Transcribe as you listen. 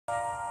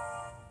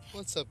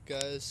What's up,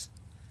 guys?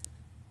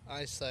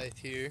 Eyesight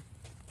here,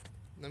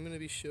 and I'm going to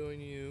be showing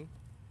you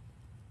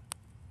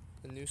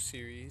a new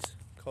series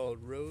called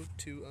Road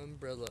to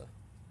Umbrella.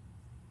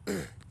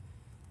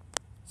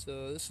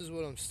 So this is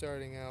what I'm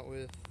starting out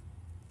with.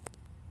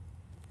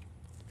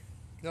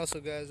 And also,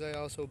 guys, I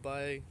also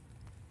buy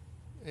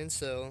and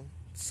sell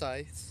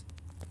scythes.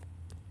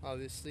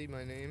 Obviously,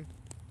 my name.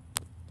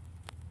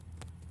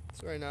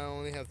 So right now I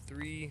only have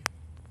 3,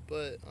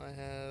 but I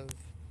have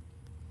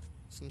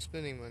some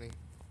spending money.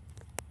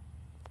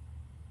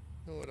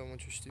 No, I don't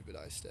want your stupid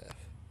eye staff.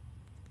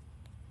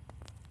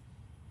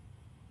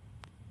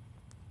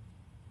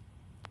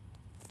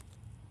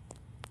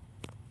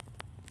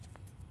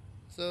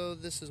 So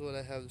this is what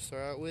I have to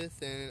start out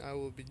with, and I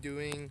will be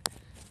doing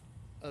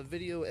a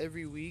video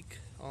every week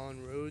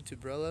on Road to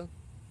Umbrella.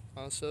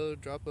 Also,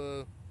 drop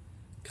a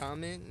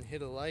comment and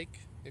hit a like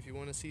if you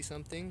want to see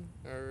something,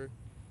 or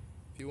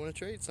if you want to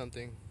trade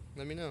something,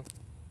 let me know.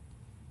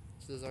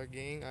 This is our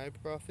gang, I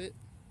Profit.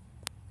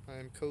 I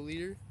am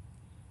co-leader.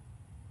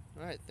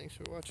 Alright, thanks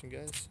for watching,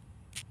 guys.